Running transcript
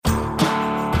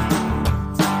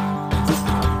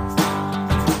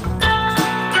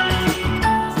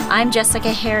I'm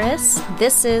Jessica Harris.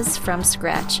 This is From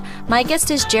Scratch. My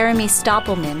guest is Jeremy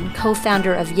Stoppelman,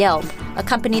 co-founder of Yelp, a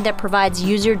company that provides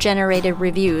user-generated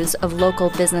reviews of local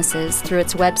businesses through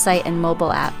its website and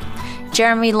mobile app.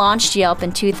 Jeremy launched Yelp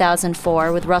in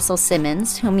 2004 with Russell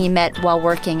Simmons, whom he met while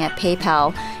working at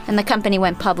PayPal, and the company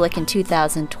went public in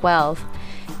 2012.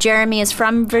 Jeremy is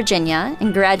from Virginia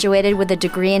and graduated with a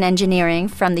degree in engineering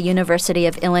from the University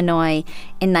of Illinois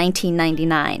in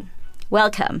 1999.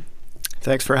 Welcome.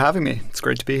 Thanks for having me. It's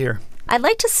great to be here. I'd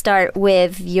like to start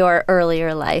with your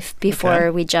earlier life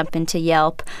before we jump into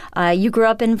Yelp. You grew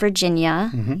up in Virginia.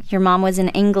 Mm-hmm. Your mom was an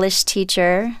English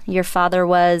teacher. Your father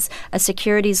was a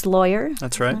securities lawyer.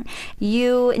 That's right.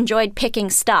 You enjoyed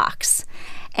picking stocks.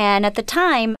 And at the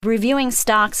time, reviewing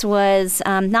stocks was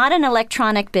not an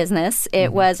electronic business.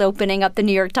 It was opening up the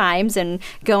New York Times and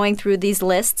going through these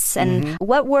lists. And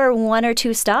what were one or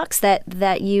two stocks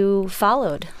that you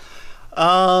followed?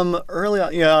 Early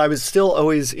on, I was still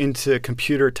always into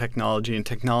computer technology and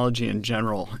technology in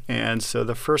general. And so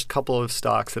the first couple of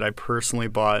stocks that I personally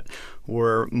bought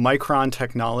were Micron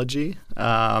Technology,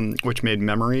 which made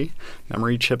memory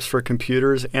chips for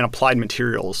computers, and Applied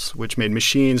Materials, which made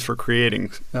machines for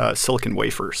creating silicon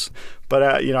wafers. But,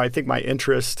 I think my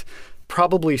interest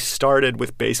probably started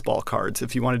with baseball cards,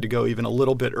 if you wanted to go even a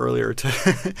little bit earlier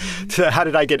to how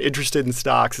did I get interested in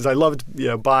stocks, is I loved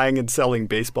buying and selling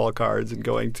baseball cards and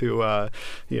going to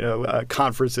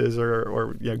conferences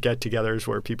or get-togethers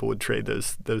where people would trade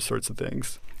those sorts of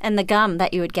things. And the gum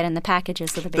that you would get in the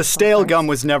packages of the baseball The stale cards. gum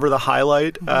was never the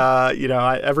highlight.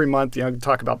 Every month,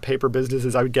 talk about paper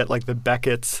businesses, I would get like the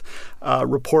Beckett's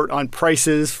report on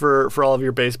prices for all of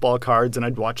your baseball cards, and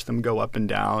I'd watch them go up and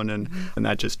down, and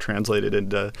that just translated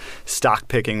into stock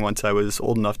picking once I was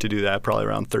old enough to do that, probably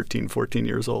around 13, 14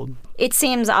 years old. It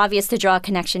seems obvious to draw a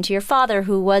connection to your father,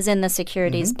 who was in the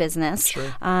securities business.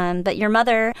 Sure. But your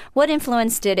mother, what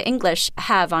influence did English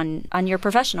have on your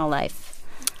professional life?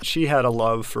 She had a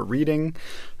love for reading,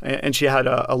 and she had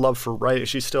a love for writing.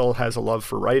 She still has a love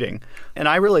for writing. And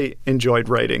I really enjoyed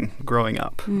writing growing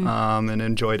up and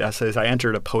enjoyed essays. I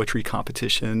entered a poetry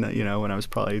competition, when I was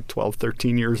probably 12,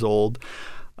 13 years old.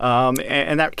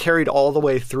 And that carried all the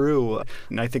way through.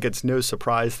 And I think it's no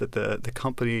surprise that the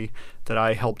company that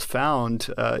I helped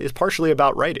found is partially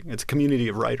about writing. It's a community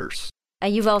of writers.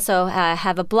 You've also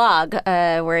have a blog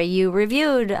where you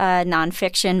reviewed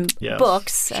nonfiction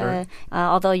books, sure.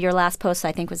 Although your last post,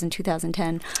 I think, was in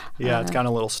 2010. Yeah, it's gotten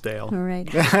a little stale. All right.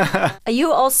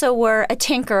 You also were a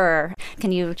tinkerer.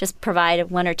 Can you just provide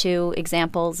one or two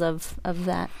examples of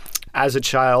that? As a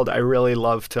child, I really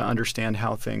loved to understand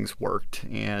how things worked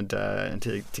and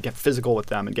to get physical with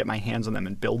them and get my hands on them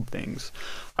and build things.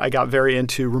 I got very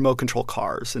into remote control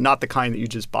cars, and not the kind that you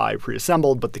just buy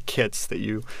pre-assembled, but the kits that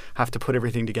you have to put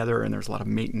everything together, and there's a lot of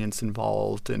maintenance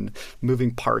involved and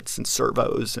moving parts and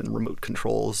servos and remote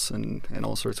controls and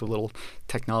all sorts of little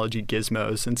technology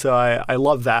gizmos. And so I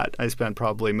love that. I spent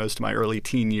probably most of my early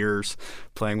teen years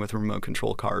playing with remote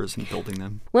control cars and building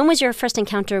them. When was your first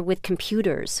encounter with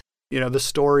computers? The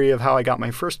story of how I got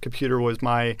my first computer was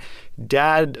my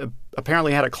dad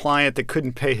apparently had a client that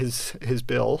couldn't pay his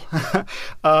bill,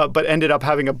 but ended up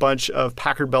having a bunch of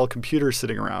Packard Bell computers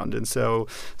sitting around. And so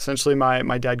essentially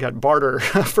my dad got barter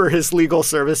for his legal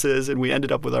services, and we ended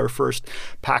up with our first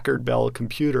Packard Bell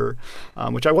computer,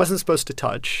 which I wasn't supposed to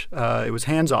touch. It was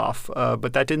hands-off,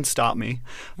 but that didn't stop me.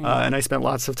 And I spent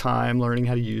lots of time learning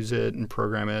how to use it and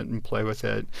program it and play with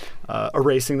it,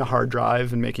 erasing the hard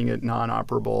drive and making it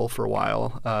non-operable for a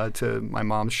while to my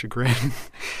mom's chagrin.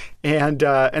 And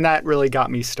that really got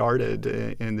me started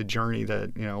in the journey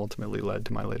that ultimately led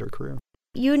to my later career.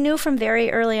 You knew from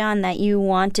very early on that you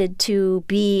wanted to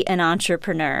be an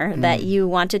entrepreneur, that you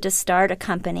wanted to start a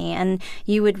company, and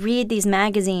you would read these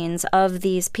magazines of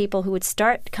these people who would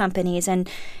start companies, and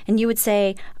you would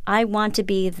say, I want to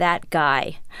be that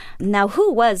guy. Now,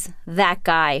 who was that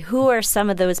guy? Who are some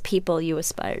of those people you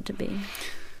aspired to be?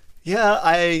 Yeah,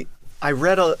 I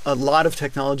read a lot of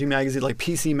technology magazines, like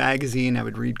PC Magazine. I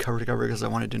would read cover to cover because I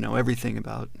wanted to know everything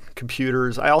about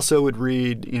computers. I also would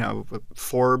read,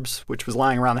 Forbes, which was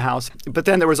lying around the house. But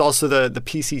then there was also the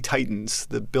PC titans,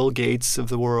 the Bill Gates of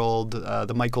the world,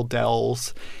 the Michael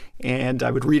Dells. And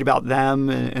I would read about them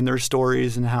and their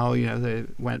stories and how, they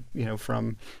went,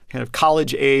 from kind of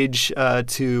college age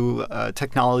to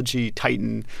technology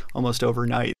titan almost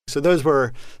overnight. So those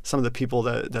were some of the people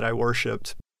that I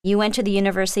worshipped. You went to the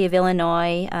University of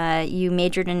Illinois, you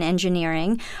majored in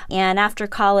engineering, and after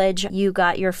college, you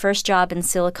got your first job in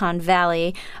Silicon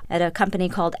Valley at a company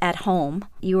called At Home.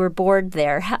 You were bored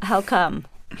there. How come?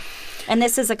 And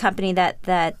this is a company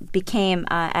that became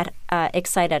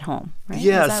Excite at Home, right?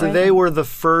 Yeah, so right? They were the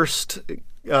first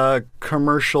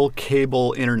commercial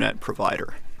cable internet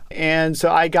provider. And so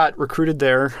I got recruited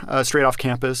there straight off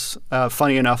campus,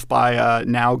 funny enough, by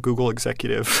now Google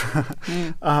executive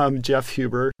Jeff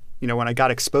Huber. You know, when I got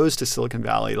exposed to Silicon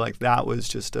Valley, like that was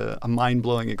just a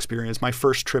mind-blowing experience. My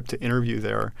first trip to interview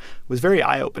there was very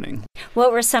eye-opening.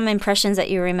 What were some impressions that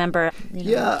you remember?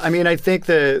 Yeah, I mean, I think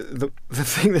the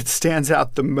thing that stands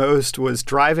out the most was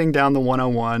driving down the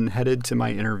 101 headed to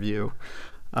my interview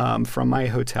from my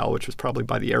hotel, which was probably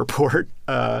by the airport.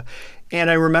 And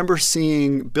I remember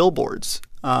seeing billboards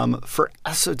for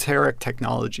esoteric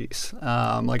technologies.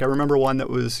 Like I remember one that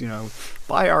was,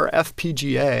 buy our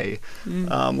FPGA,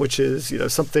 which is,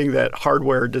 something that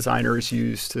hardware designers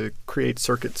use to create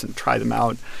circuits and try them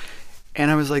out. And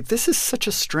I was like, this is such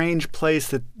a strange place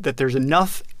that there's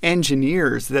enough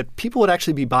engineers that people would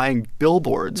actually be buying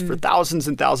billboards for thousands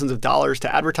and thousands of dollars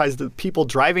to advertise to people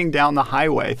driving down the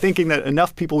highway, thinking that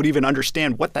enough people would even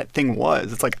understand what that thing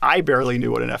was. It's like I barely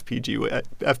knew what an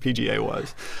FPGA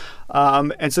was.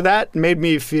 And so that made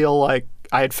me feel like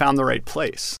I had found the right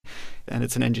place. And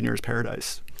it's an engineer's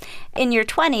paradise. In your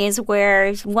 20s,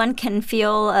 where one can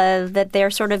feel that they're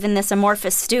sort of in this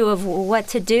amorphous stew of what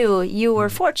to do, you were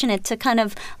fortunate to kind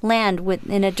of land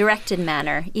in a directed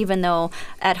manner, even though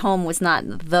at home was not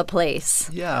the place.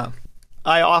 Yeah.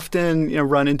 I often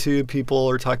run into people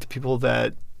or talk to people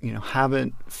that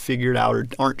haven't figured out or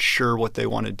aren't sure what they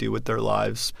want to do with their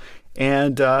lives.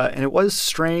 And it was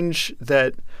strange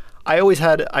that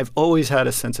I've always had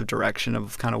a sense of direction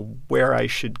of kind of where I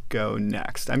should go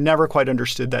next. I've never quite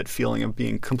understood that feeling of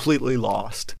being completely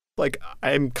lost. Like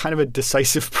I'm kind of a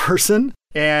decisive person,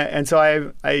 and so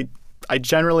I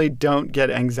generally don't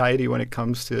get anxiety when it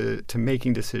comes to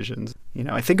making decisions.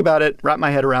 I think about it, wrap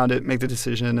my head around it, make the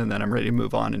decision, and then I'm ready to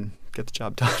move on and get the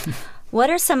job done.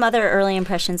 What are some other early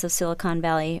impressions of Silicon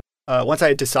Valley? Once I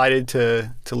had decided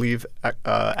to leave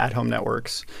At Home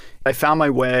Networks, I found my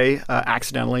way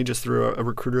accidentally just through a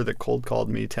recruiter that cold called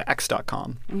me to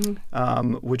X.com,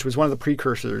 which was one of the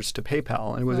precursors to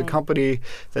PayPal. And it was a company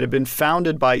that had been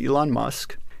founded by Elon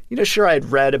Musk. Sure, I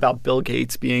had read about Bill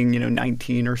Gates being,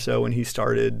 19 or so when he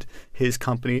started his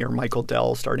company, or Michael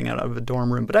Dell starting out of a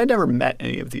dorm room, but I'd never met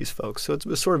any of these folks. So it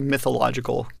was sort of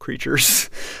mythological creatures.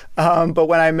 But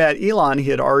when I met Elon,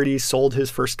 he had already sold his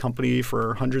first company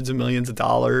for hundreds of millions of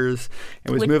dollars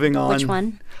and was moving on. Which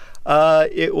one?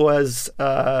 It was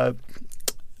a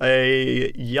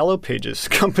Yellow Pages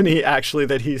company, actually,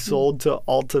 that he sold to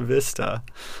Alta Vista,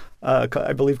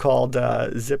 I believe called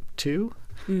Zip2.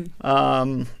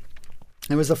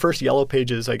 It was the first Yellow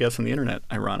Pages, I guess, on the internet,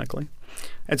 ironically.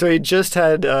 And so he just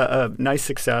had a nice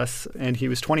success, and he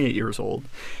was 28 years old.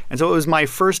 And so it was my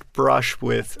first brush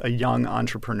with a young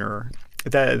entrepreneur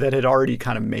that had already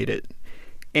kind of made it.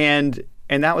 And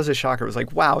that was a shocker. It was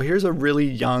like, wow, here's a really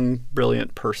young,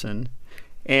 brilliant person.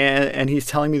 And he's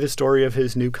telling me the story of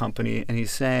his new company. And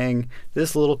he's saying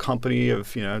this little company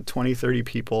of 20, 30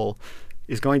 people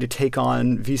is going to take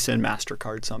on Visa and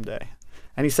MasterCard someday.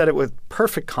 And he said it with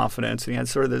perfect confidence. And he had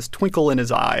sort of this twinkle in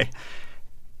his eye.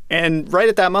 And right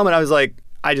at that moment, I was like,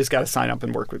 I just got to sign up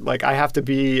and work with. Like, I have to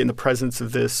be in the presence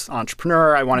of this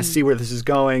entrepreneur. I want to see where this is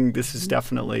going. This is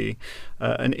definitely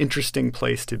an interesting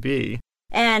place to be.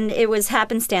 And it was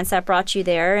happenstance that brought you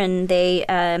there. And they,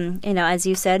 as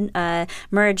you said,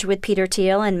 merged with Peter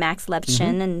Thiel and Max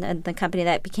Levchin and the company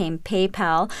that became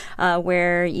PayPal,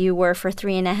 where you were for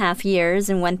 3.5 years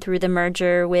and went through the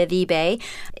merger with eBay.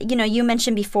 You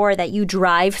mentioned before that you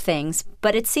drive things,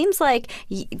 but it seems like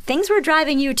things were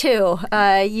driving you too.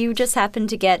 You just happened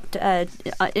to get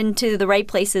into the right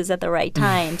places at the right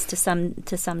times to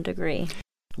some degree.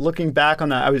 Looking back on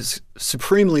that, I was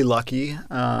supremely lucky,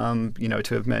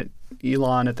 to have met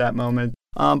Elon at that moment.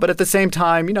 But at the same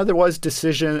time, there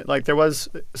was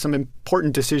some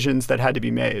important decisions that had to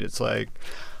be made. It's like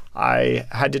I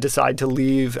had to decide to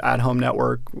leave At Home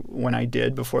Network when I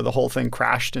did before the whole thing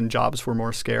crashed and jobs were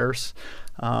more scarce.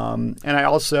 And I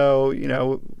also,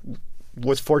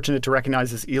 was fortunate to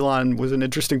recognize this Elon was an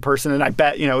interesting person, and I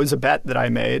bet, it was a bet that I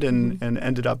made and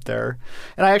ended up there.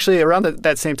 And I actually, around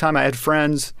that same time, I had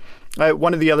friends.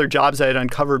 One of the other jobs I had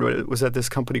uncovered was at this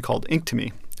company called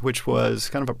Inktomi, which was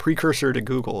kind of a precursor to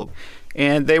Google.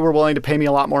 And they were willing to pay me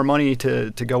a lot more money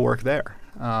to go work there.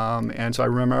 And so I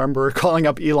remember calling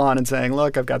up Elon and saying,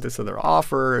 look, I've got this other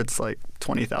offer. It's like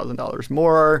 $20,000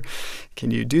 more.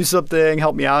 Can you do something?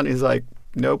 Help me out. And he's like,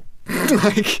 nope.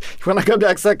 Like, when I come to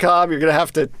X.com, you're going to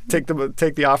have to take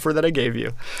the offer that I gave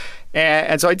you.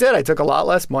 And so I did. I took a lot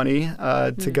less money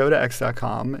to go to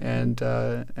X.com, and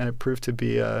it proved to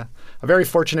be a very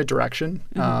fortunate direction.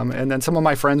 And then some of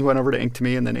my friends went over to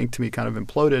Inktomi, and then Inktomi kind of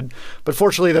imploded. But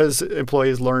fortunately, those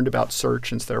employees learned about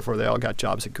search, and therefore they all got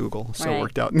jobs at Google. So it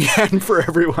worked out in the end for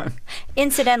everyone.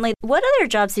 Incidentally, what other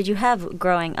jobs did you have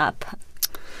growing up?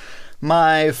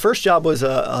 My first job was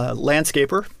a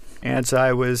landscaper. And so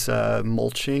I was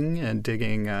mulching and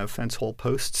digging fence hole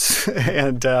posts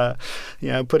and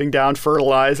putting down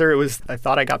fertilizer. I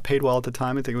thought I got paid well at the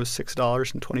time. I think it was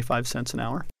 $6.25 an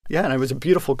hour. Yeah, and it was a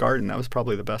beautiful garden. That was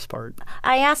probably the best part.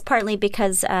 I asked partly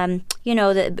because, the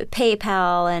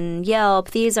PayPal and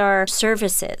Yelp, these are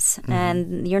services,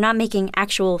 and you're not making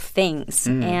actual things.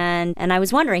 And I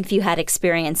was wondering if you had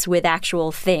experience with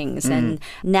actual things and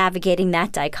navigating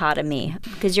that dichotomy,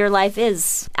 because your life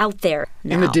is out there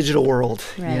now. In the digital world,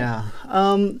 right. Yeah.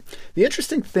 The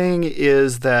interesting thing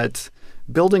is that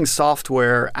building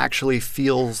software actually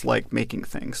feels like making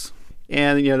things.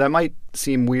 And, that might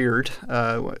seem weird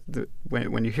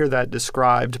when you hear that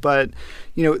described. But,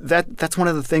 that's one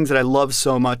of the things that I love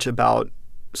so much about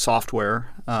software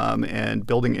and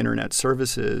building internet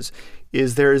services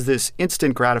is there is this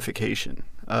instant gratification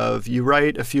of you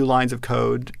write a few lines of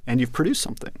code and you've produced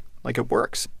something. Like it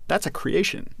works. That's a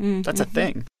creation. That's a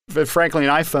thing. But frankly,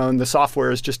 an iPhone, the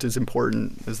software is just as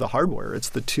important as the hardware. It's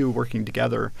the two working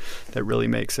together that really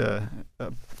makes the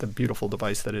beautiful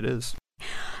device that it is.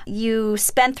 You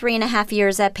spent 3.5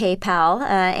 years at PayPal,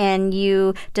 and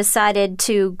you decided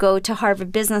to go to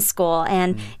Harvard Business School.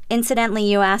 And incidentally,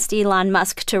 you asked Elon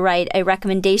Musk to write a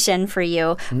recommendation for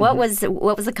you. What was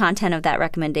the content of that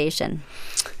recommendation?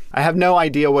 I have no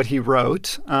idea what he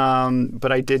wrote,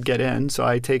 but I did get in, so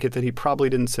I take it that he probably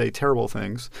didn't say terrible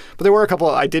things. But there were a couple.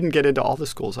 I didn't get into all the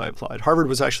schools I applied. Harvard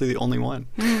was actually the only one.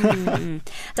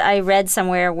 I read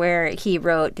somewhere where he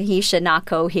wrote he should not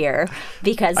go here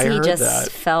because he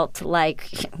just felt like,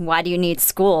 why do you need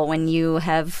school when you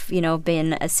have,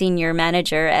 been a senior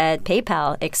manager at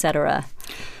PayPal, et cetera?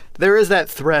 There is that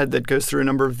thread that goes through a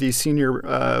number of these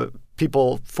senior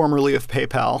people formerly of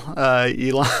PayPal,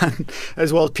 Elon,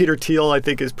 as well as Peter Thiel, I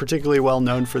think, is particularly well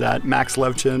known for that. Max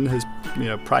Levchin has,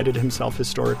 prided himself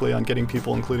historically on getting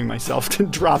people, including myself, to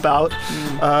drop out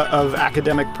of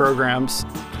academic programs.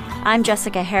 I'm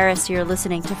Jessica Harris. You're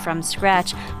listening to From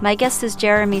Scratch. My guest is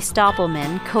Jeremy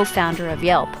Stoppelman, co-founder of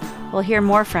Yelp. We'll hear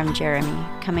more from Jeremy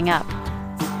coming up.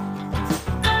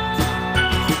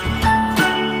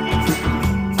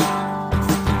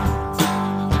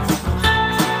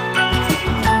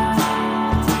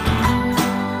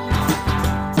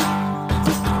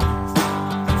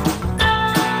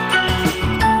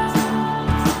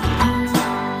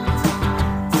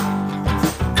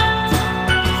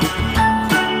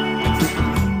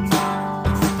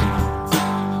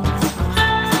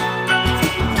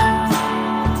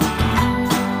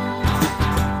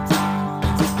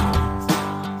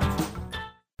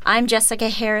 I'm Jessica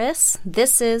Harris.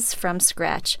 This is From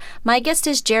Scratch. My guest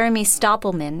is Jeremy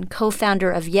Stoppelman,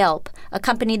 co-founder of Yelp, a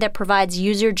company that provides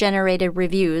user-generated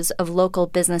reviews of local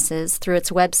businesses through its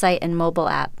website and mobile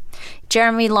app.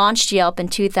 Jeremy launched Yelp in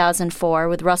 2004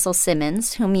 with Russell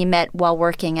Simmons, whom he met while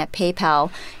working at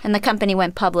PayPal, and the company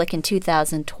went public in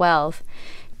 2012.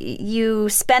 You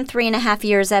spent 3.5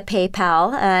 years at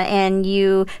PayPal, and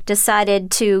you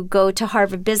decided to go to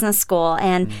Harvard Business School.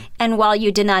 And while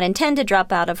you did not intend to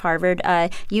drop out of Harvard,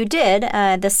 you did.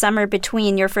 The summer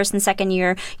between your first and second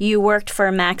year, you worked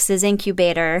for Max's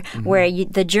incubator, where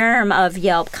the germ of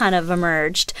Yelp kind of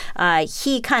emerged.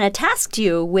 He kind of tasked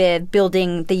you with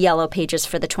building the Yellow Pages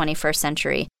for the 21st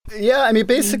century. Yeah,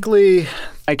 basically,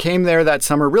 I came there that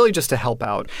summer really just to help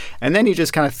out. And then he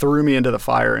just kind of threw me into the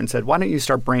fire and said, why don't you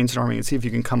start brainstorming and see if you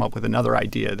can come up with another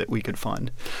idea that we could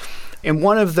fund? And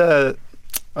one of the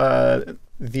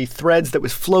threads that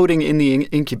was floating in the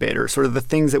incubator, sort of the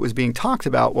things that was being talked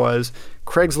about, was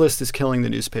Craigslist is killing the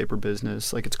newspaper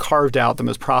business. Like, it's carved out the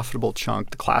most profitable chunk,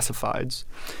 the classifieds.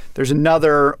 There's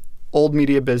another old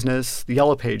media business, the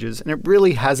Yellow Pages, and it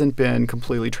really hasn't been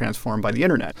completely transformed by the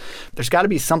internet. There's got to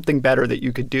be something better that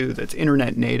you could do that's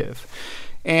internet native.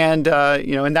 And,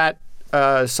 in that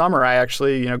summer, I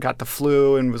actually, got the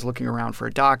flu and was looking around for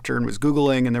a doctor and was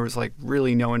Googling, and there was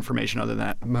really no information other than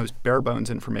that most bare bones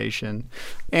information.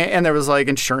 And there was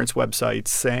insurance websites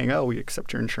saying, oh, we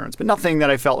accept your insurance, but nothing that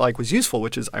I felt like was useful,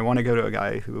 which is I want to go to a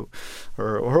guy who,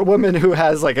 or a woman who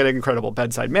has an incredible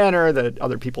bedside manner that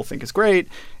other people think is great.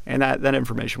 And that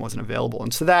information wasn't available.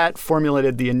 And so that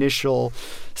formulated the initial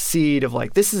seed of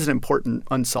this is an important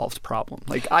unsolved problem.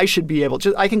 I should be able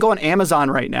to, I can go on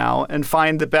Amazon right now and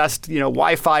find the best,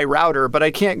 Wi-Fi router, but I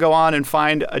can't go on and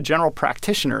find a general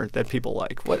practitioner that people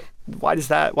like. why is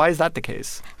that the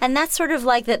case? And that's sort of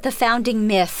like the founding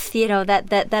myth,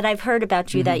 that I've heard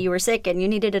about you, that you were sick and you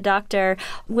needed a doctor.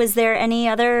 Was there any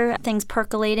other things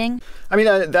percolating? I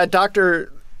mean, that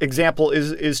doctor example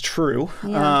is true.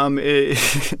 Yeah.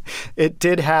 It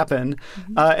did happen.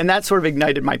 And that sort of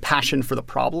ignited my passion for the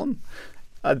problem.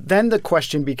 Then the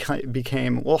question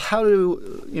became, well,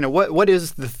 what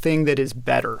is the thing that is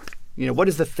better? What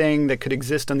is the thing that could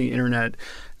exist on the internet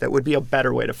that would be a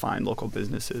better way to find local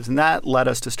businesses? And that led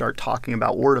us to start talking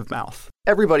about word of mouth.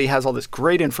 Everybody has all this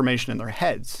great information in their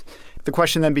heads. The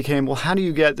question then became, well, how do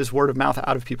you get this word of mouth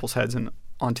out of people's heads and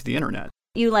onto the internet?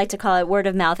 You like to call it word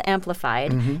of mouth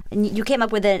amplified. And you came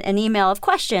up with an email of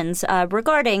questions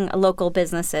regarding local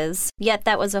businesses. Yet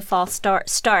that was a false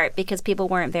start because people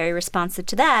weren't very responsive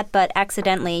to that. But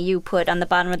accidentally you put on the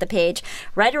bottom of the page,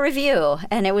 write a review.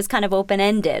 And it was kind of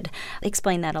open-ended.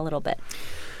 Explain that a little bit.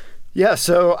 Yeah,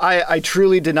 so I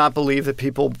truly did not believe that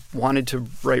people wanted to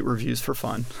write reviews for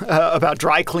fun about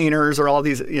dry cleaners or all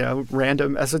these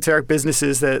random esoteric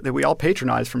businesses that we all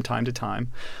patronize from time to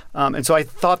time. And so I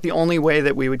thought the only way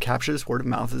that we would capture this word of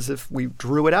mouth is if we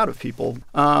drew it out of people.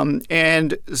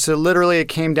 And so literally it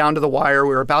came down to the wire.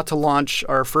 We were about to launch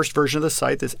our first version of the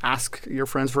site, this Ask Your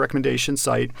Friends for Recommendation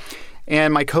site.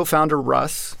 And my co-founder,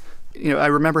 Russ, I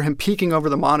remember him peeking over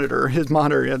the monitor, his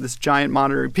monitor, this giant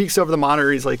monitor. He peeks over the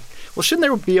monitor. He's like, well, shouldn't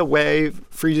there be a way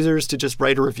for users to just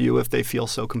write a review if they feel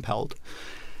so compelled?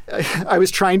 I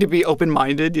was trying to be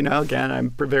open-minded. Again,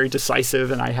 I'm very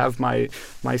decisive and I have my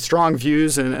strong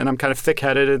views and I'm kind of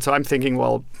thick-headed. And so I'm thinking,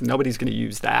 well, nobody's going to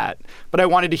use that. But I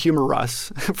wanted to humor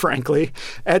Russ, frankly.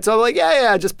 And so I'm like,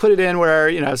 yeah, just put it in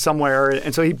where, somewhere.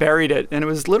 And so he buried it. And it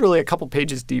was literally a couple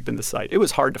pages deep in the site. It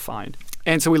was hard to find.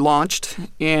 And so we launched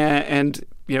and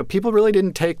people really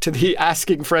didn't take to the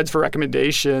asking friends for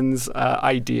recommendations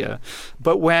idea.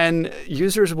 But when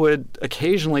users would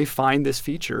occasionally find this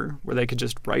feature where they could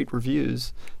just write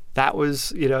reviews, that was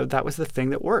the thing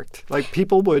that worked. Like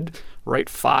people would write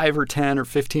 5 or 10 or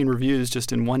 15 reviews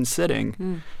just in one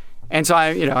sitting. And so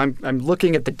I'm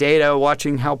looking at the data,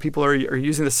 watching how people are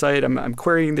using the site. I'm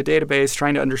querying the database,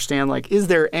 trying to understand, is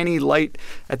there any light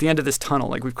at the end of this tunnel?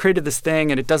 We've created this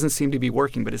thing and it doesn't seem to be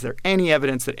working, but is there any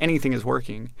evidence that anything is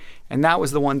working? And that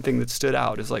was the one thing that stood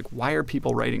out is why are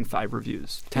people writing 5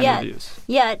 reviews, 10 reviews?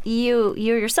 Yeah, you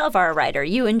yourself are a writer.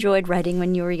 You enjoyed writing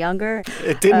when you were younger.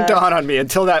 It didn't dawn on me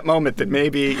until that moment that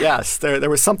maybe, yes, there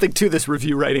was something to this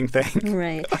review writing thing.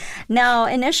 Right. Now,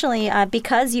 initially,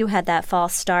 because you had that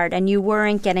false start and you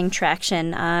weren't getting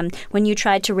traction, when you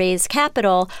tried to raise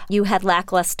capital, you had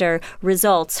lackluster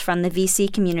results from the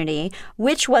VC community,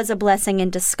 which was a blessing in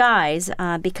disguise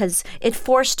because it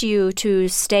forced you to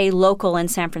stay local in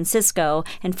San Francisco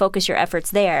and focus your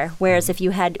efforts there. Whereas if you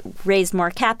had raised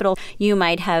more capital, you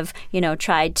might have,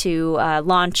 tried to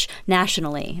launch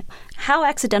nationally. How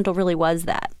accidental really was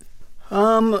that?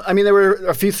 There were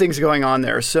a few things going on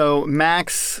there. So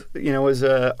Max, was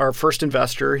our first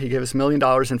investor. He gave us $1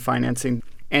 million in financing.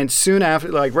 And soon after,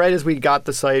 right as we got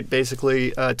the site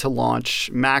basically to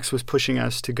launch, Max was pushing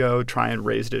us to go try and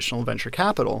raise additional venture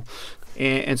capital.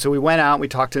 And so we went out and we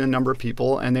talked to a number of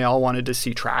people, and they all wanted to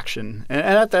see traction. And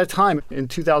at that time, in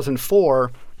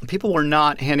 2004, people were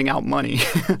not handing out money.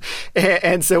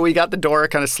 And so we got the door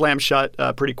kind of slammed shut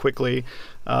pretty quickly.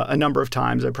 A number of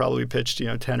times I probably pitched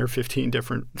 10 or 15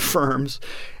 different firms,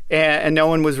 and no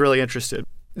one was really interested.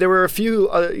 There were a few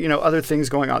other things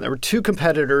going on. There were 2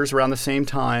 competitors around the same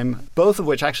time, both of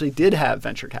which actually did have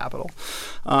venture capital.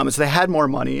 So they had more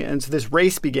money. And so this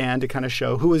race began to kind of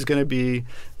show who was going to be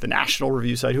the national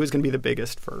review site, who was going to be the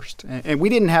biggest first. And we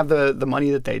didn't have the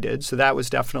money that they did, so that was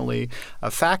definitely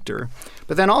a factor.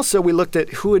 But then also we looked at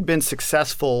who had been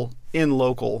successful in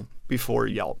local before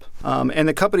Yelp. And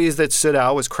the companies that stood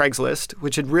out was Craigslist,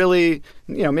 which had really,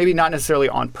 maybe not necessarily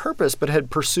on purpose, but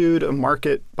had pursued a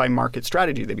market-by-market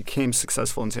strategy. They became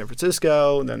successful in San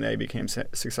Francisco, and then they became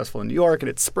successful in New York, and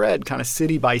it spread kind of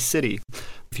city by city.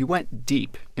 If you went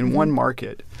deep in one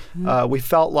market, we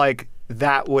felt like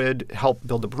that would help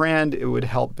build a brand, it would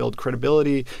help build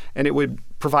credibility, and it would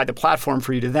provide the platform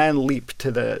for you to then leap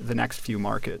to the next few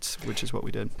markets, which is what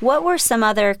we did. What were some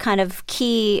other kind of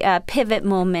key pivot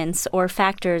moments or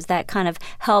factors that kind of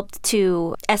helped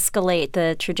to escalate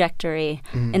the trajectory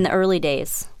in the early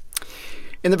days?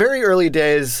 In the very early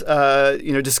days,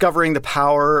 discovering the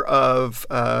power of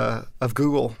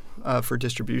Google for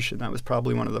distribution, that was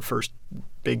probably one of the first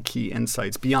big key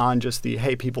insights beyond just the,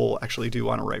 hey, people actually do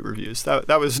want to write reviews.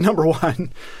 That was number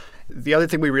one. The other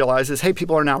thing we realized is, hey,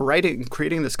 people are now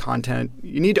creating this content.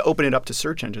 You need to open it up to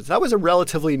search engines. That was a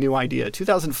relatively new idea.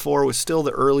 2004 was still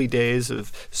the early days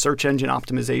of search engine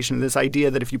optimization, this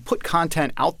idea that if you put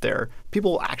content out there,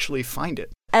 people will actually find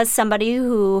it. As somebody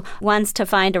who wants to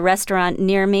find a restaurant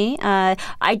near me,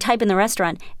 I type in the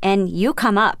restaurant and you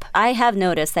come up. I have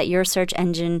noticed that your search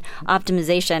engine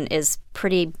optimization is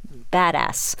pretty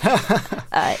badass.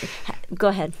 Go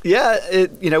ahead. Yeah,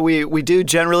 we do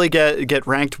generally get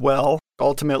ranked well,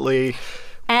 ultimately.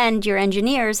 And your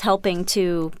engineers helping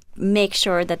to make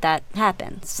sure that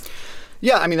happens.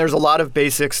 Yeah, I mean, there's a lot of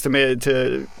basics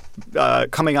to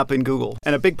coming up in Google.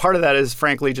 And a big part of that is,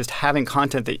 frankly, just having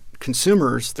content that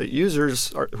consumers, that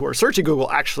users who are searching Google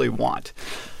actually want.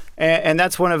 And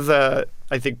that's one of the,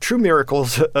 I think, true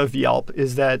miracles of Yelp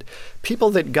is that people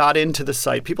that got into the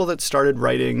site, people that started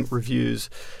writing reviews,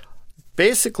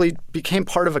 basically became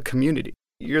part of a community.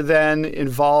 You're then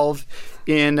involved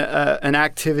in an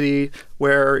activity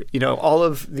where, all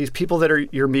of these people that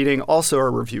you're meeting also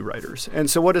are review writers. And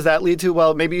so what does that lead to?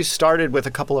 Well, maybe you started with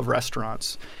a couple of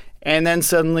restaurants. And then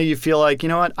suddenly you feel like,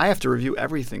 I have to review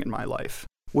everything in my life,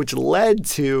 which led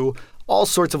to all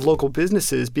sorts of local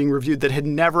businesses being reviewed that had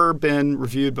never been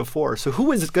reviewed before. So who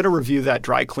was going to review that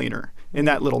dry cleaner in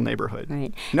that little neighborhood?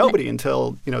 Right. Nobody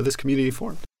until, this community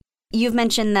formed. You've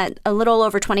mentioned that a little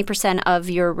over 20% of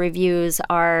your reviews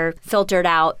are filtered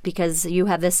out because you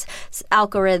have this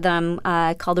algorithm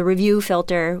called a review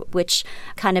filter, which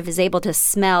kind of is able to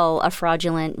smell a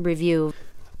fraudulent review.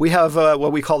 We have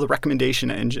what we call the recommendation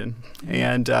engine,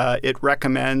 and it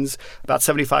recommends about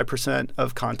 75%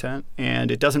 of content,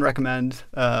 and it doesn't recommend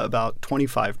about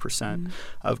 25%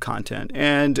 of content.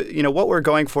 And what we're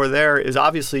going for there is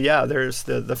obviously, there's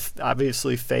the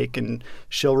obviously fake and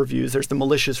shill reviews. There's the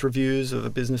malicious reviews of a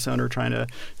business owner trying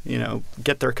to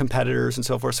get their competitors and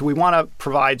so forth. So we want to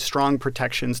provide strong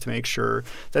protections to make sure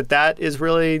that is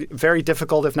really very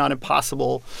difficult, if not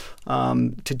impossible,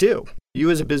 to do. You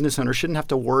as a business owner shouldn't have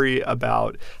to worry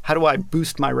about how do I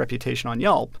boost my reputation on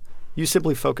Yelp. You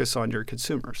simply focus on your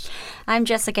consumers. I'm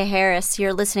Jessica Harris.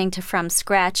 You're listening to From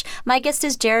Scratch. My guest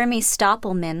is Jeremy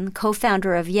Stoppelman,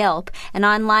 co-founder of Yelp, an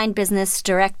online business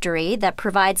directory that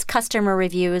provides customer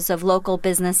reviews of local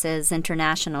businesses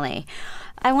internationally.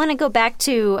 I want to go back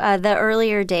to the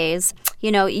earlier days.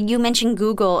 You mentioned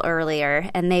Google earlier,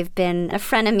 and they've been a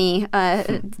frenemy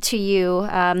to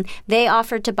you. They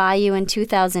offered to buy you in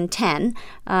 2010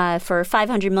 for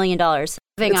 $500 million.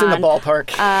 It's in the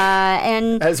ballpark,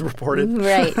 as reported.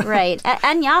 Right.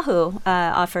 And Yahoo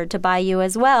offered to buy you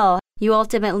as well. You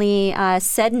ultimately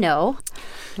said no.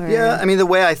 Yeah, I mean, the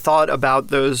way I thought about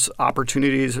those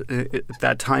opportunities at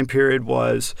that time period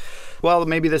was, well,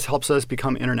 maybe this helps us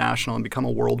become international and become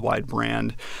a worldwide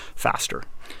brand faster.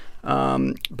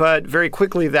 But very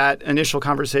quickly, that initial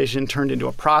conversation turned into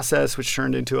a process, which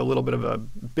turned into a little bit of a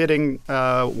bidding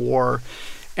war.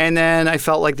 And then I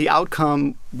felt like the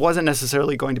outcome wasn't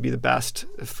necessarily going to be the best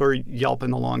for Yelp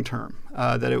in the long term,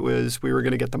 that we were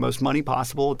going to get the most money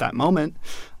possible at that moment.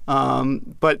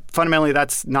 But fundamentally,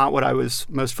 that's not what I was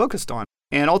most focused on.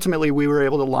 And ultimately, we were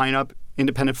able to line up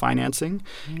independent financing,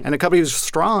 and the company was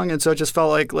strong, and so it just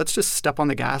felt like, let's just step on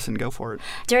the gas and go for it.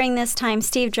 During this time,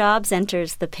 Steve Jobs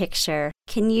enters the picture.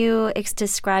 Can you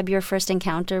describe your first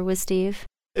encounter with Steve?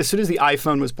 As soon as the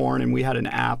iPhone was born and we had an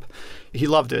app, he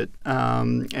loved it.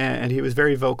 And he was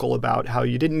very vocal about how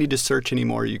you didn't need to search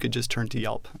anymore. You could just turn to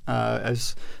Yelp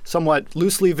as somewhat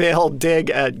loosely veiled dig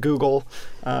at Google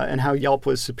and how Yelp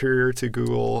was superior to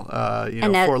Google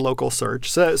for local search.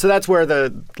 So that's where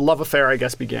the love affair, I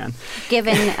guess, began.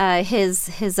 Given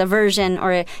his aversion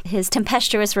or his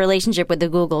tempestuous relationship with the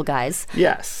Google guys.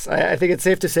 Yes. I think it's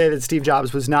safe to say that Steve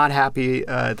Jobs was not happy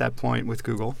at that point with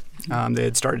Google. They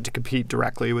had started to compete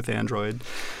directly with Android.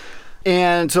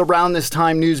 And so around this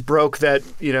time, news broke that,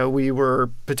 we were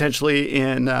potentially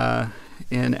in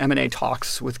M&A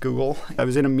talks with Google. I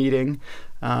was in a meeting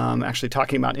actually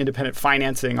talking about independent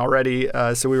financing already.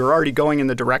 So we were already going in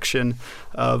the direction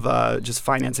of just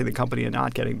financing the company and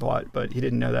not getting bought, but he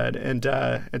didn't know that.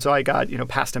 And so I got,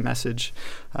 passed a message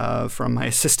from my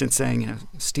assistant saying,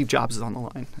 Steve Jobs is on the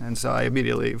line. And so I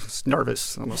immediately was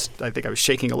nervous. Almost, I think I was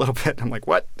shaking a little bit. I'm like,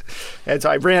 what? And so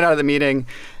I ran out of the meeting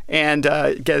and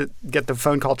get the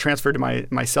phone call transferred to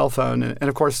my cell phone. And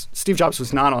of course, Steve Jobs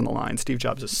was not on the line. Steve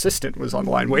Jobs' assistant was on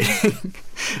the line waiting.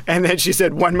 And then she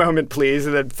said, 1 moment, please.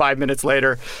 And then 5 minutes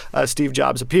later, Steve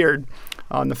Jobs appeared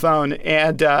on the phone.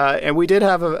 And we did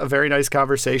have a very nice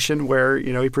conversation where,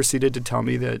 he proceeded to tell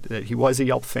me that he was a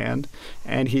Yelp fan.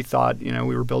 And he thought, we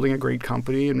were building a great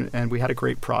company and we had a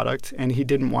great product. And he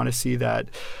didn't want to see that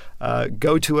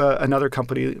go to another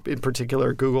company, in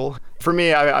particular Google. For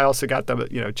me, I also got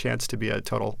the chance to be a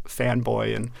total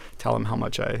fanboy and tell him how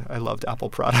much I loved Apple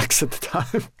products at the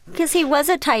time. Because he was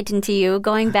a titan to you,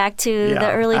 going back to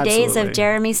the early days of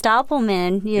Jeremy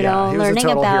Stoppelman, learning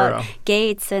about hero.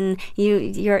 Gates, and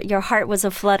your heart was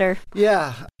aflutter.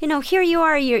 Yeah. Here you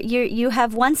are, you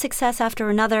have one success after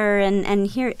another, and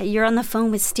here you're on the phone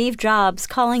with Steve Jobs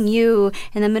calling you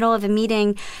in the middle of a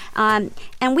meeting. And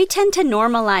we tend to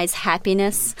normalize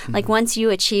happiness. Mm-hmm. Like once you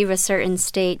achieve a certain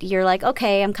state, you're like,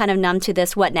 okay, I'm kind of numb to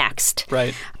this. What next?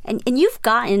 Right. And you've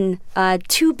gotten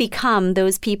to become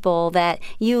those people that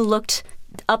you looked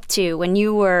up to when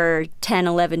you were 10,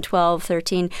 11, 12,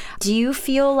 13. Do you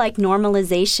feel like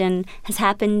normalization has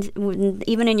happened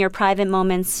even in your private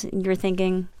moments? You're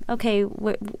thinking, okay,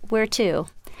 where to?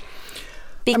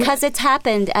 Because it's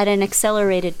happened at an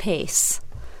accelerated pace.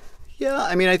 Yeah,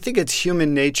 I think it's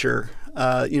human nature.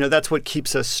 That's what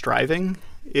keeps us striving,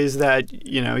 is that,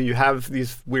 you have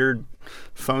these weird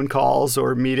phone calls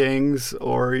or meetings,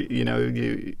 or,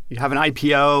 you have an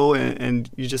IPO and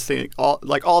you just think all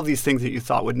of these things that you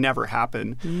thought would never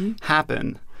happen,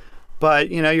 happen. But,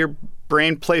 your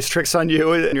brain plays tricks on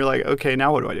you and you're like, okay,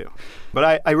 now what do I do?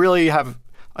 But I really have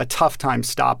a tough time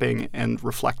stopping and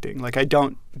reflecting. Like, I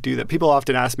don't do that. People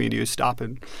often ask me, do you stop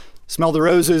and smell the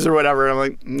roses or whatever? And I'm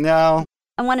like, no.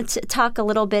 I wanted to talk a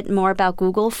little bit more about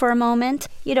Google for a moment.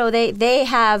 They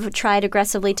have tried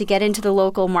aggressively to get into the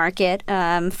local market,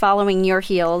 following your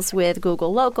heels with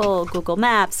Google Local, Google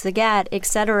Maps, Zagat,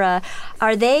 etc.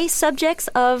 Are they subjects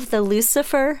of the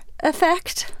Lucifer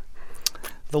effect?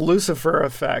 The Lucifer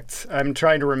effect. I'm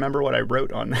trying to remember what I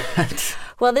wrote on that.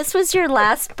 Well, this was your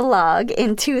last blog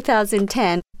in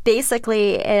 2010.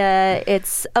 Basically,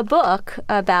 it's a book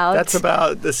about... That's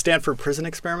about the Stanford prison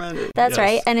experiment? That's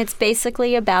right. And it's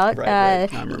basically about,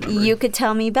 you could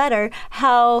tell me better,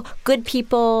 how good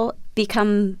people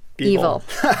become evil.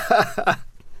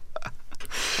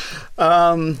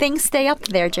 Things stay up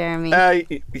there, Jeremy.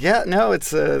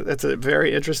 It's a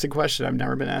very interesting question. I've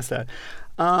never been asked that.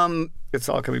 It's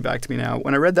all coming back to me now.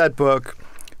 When I read that book,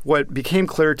 what became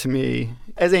clear to me,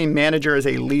 as a manager, as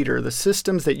a leader, the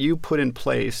systems that you put in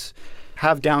place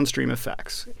have downstream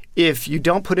effects. If you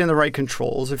don't put in the right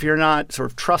controls, if you're not sort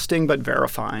of trusting but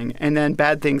verifying, and then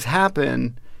bad things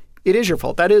happen, it is your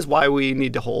fault. That is why we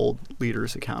need to hold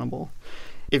leaders accountable.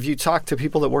 If you talk to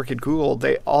people that work at Google,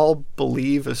 they all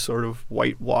believe a sort of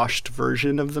whitewashed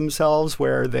version of themselves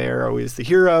where they're always the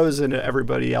heroes and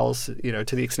everybody else,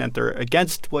 to the extent they're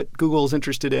against what Google's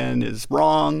interested in, is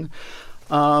wrong.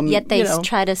 Yet they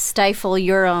try to stifle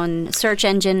your own search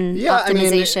engine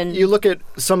optimization. You look at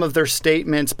some of their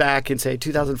statements back in, say,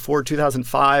 2004,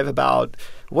 2005 about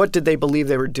what did they believe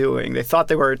they were doing. They thought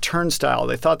they were a turnstile.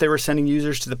 They thought they were sending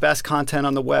users to the best content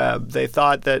on the web. They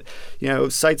thought that,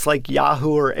 sites like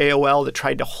Yahoo or AOL that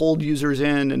tried to hold users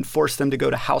in and force them to go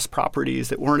to house properties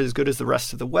that weren't as good as the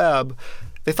rest of the web,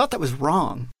 they thought that was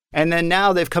wrong. And then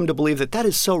now they've come to believe that that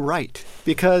is so right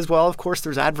because, well, of course,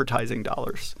 there's advertising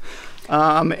dollars.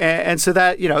 And so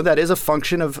that, that is a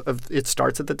function of it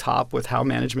starts at the top with how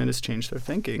management has changed their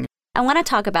thinking. I want to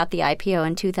talk about the IPO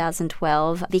in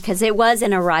 2012 because it was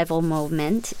an arrival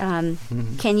moment.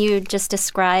 Can you just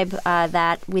describe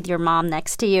that with your mom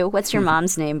next to you? What's your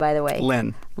mom's name, by the way?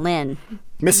 Lynn.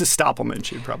 Mrs. Stoppelman,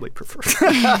 she'd probably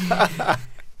prefer.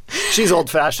 She's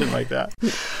old-fashioned like that.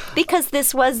 Because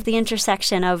this was the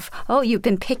intersection of, you've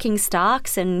been picking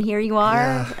stocks and here you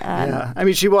are.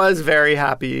 Yeah. She was very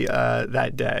happy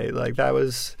that day. Like it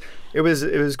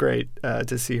was great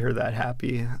to see her that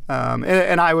happy.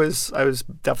 And I was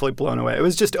definitely blown away. It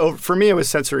was just, for me, it was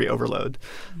sensory overload.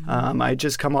 I had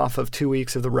just come off of 2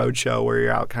 weeks of the roadshow where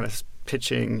you're out kind of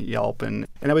pitching Yelp, and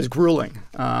it was grueling.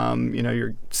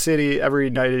 Your city, every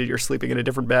night you're sleeping in a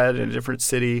different bed in a different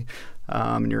city,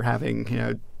 and you're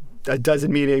having, a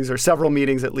dozen meetings or several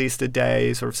meetings at least a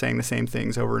day, sort of saying the same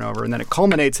things over and over. And then it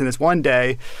culminates in this one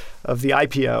day of the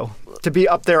IPO. To be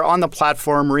up there on the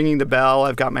platform, ringing the bell,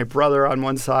 I've got my brother on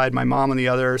one side, my mom on the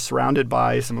other, surrounded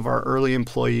by some of our early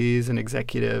employees and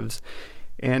executives.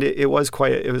 And it was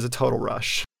a total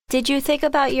rush. Did you think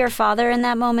about your father in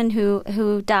that moment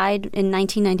who died in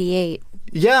 1998?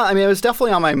 Yeah, it was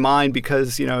definitely on my mind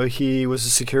because, he was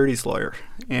a securities lawyer.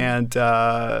 And,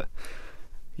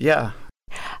 yeah.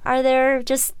 Are there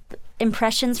just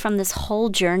impressions from this whole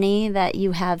journey that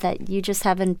you have that you just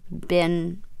haven't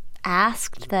been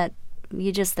asked, that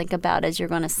you just think about as you're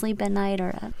going to sleep at night?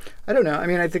 Or I don't know.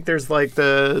 I think there's like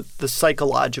the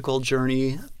psychological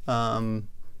journey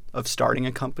of starting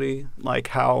a company, like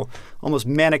how almost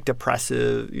manic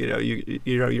depressive,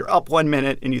 you're up 1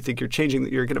 minute and you think you're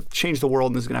going to change the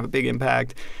world and this is going to have a big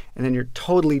impact, and then you're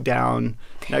totally down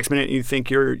next minute and you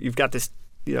think you've got this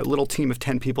little team of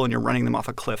 10 people and you're running them off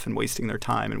a cliff and wasting their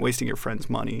time and wasting your friends'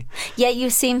 money. Yet you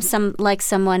seem like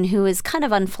someone who is kind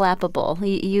of unflappable.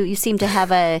 You seem to have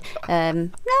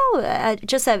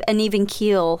just an even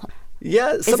keel.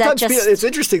 Yeah, sometimes it's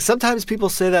interesting. Sometimes people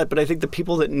say that, but I think the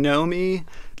people that know me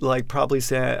probably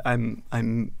say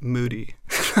I'm moody.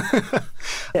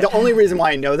 The only reason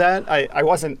why I know that I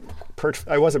wasn't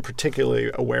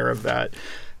particularly aware of that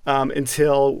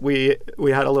until we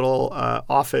had a little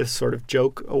office sort of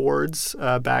joke awards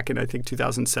back in I think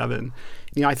 2007.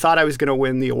 I thought I was going to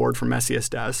win the award for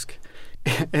Messiest Desk.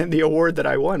 And the award that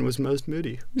I won was most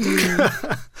moody.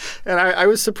 And I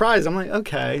was surprised. I'm like,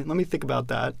 okay, let me think about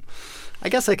that. I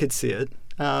guess I could see it.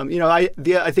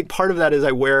 I think part of that is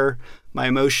I wear my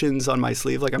emotions on my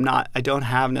sleeve. I don't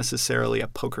have necessarily a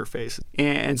poker face.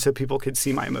 And so people could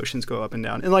see my emotions go up and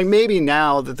down. And maybe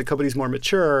now that the company's more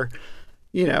mature,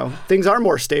 things are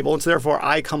more stable, and so therefore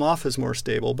I come off as more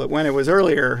stable. But when it was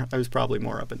earlier, I was probably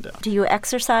more up and down. Do you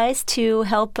exercise to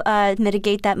help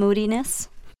mitigate that moodiness?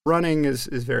 Running is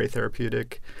very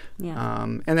therapeutic. Yeah.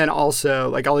 And then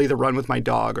also, I'll either run with my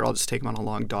dog or I'll just take him on a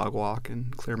long dog walk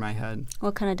and clear my head.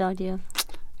 What kind of dog do you have?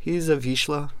 He's a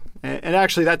Vizsla. And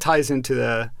actually, that ties into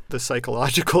the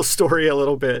psychological story a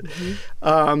little bit.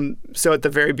 Mm-hmm. So at the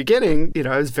very beginning,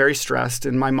 I was very stressed,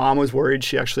 and my mom was worried.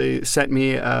 She actually sent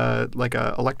me a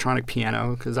electronic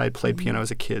piano because I had played piano as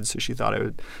a kid, so she thought I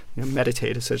would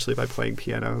meditate essentially by playing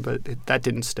piano, but that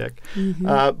didn't stick.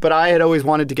 Mm-hmm. But I had always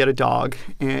wanted to get a dog,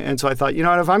 and so I thought,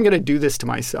 if I'm going to do this to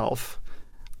myself,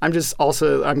 I'm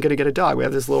going to get a dog. We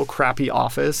have this little crappy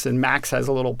office, and Max has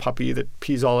a little puppy that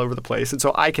pees all over the place. And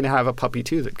so I can have a puppy,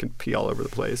 too, that can pee all over the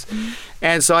place. Mm-hmm.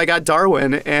 And so I got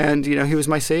Darwin, and, he was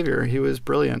my savior. He was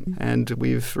brilliant. And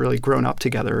we've really grown up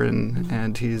together,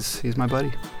 and he's my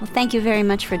buddy. Well, thank you very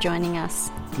much for joining us.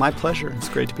 My pleasure. It's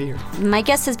great to be here. My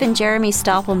guest has been Jeremy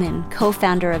Stoppelman,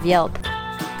 co-founder of Yelp.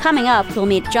 Coming up, we'll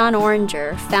meet John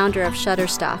Oringer, founder of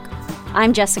Shutterstock.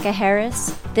 I'm Jessica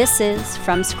Harris. This is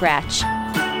From Scratch.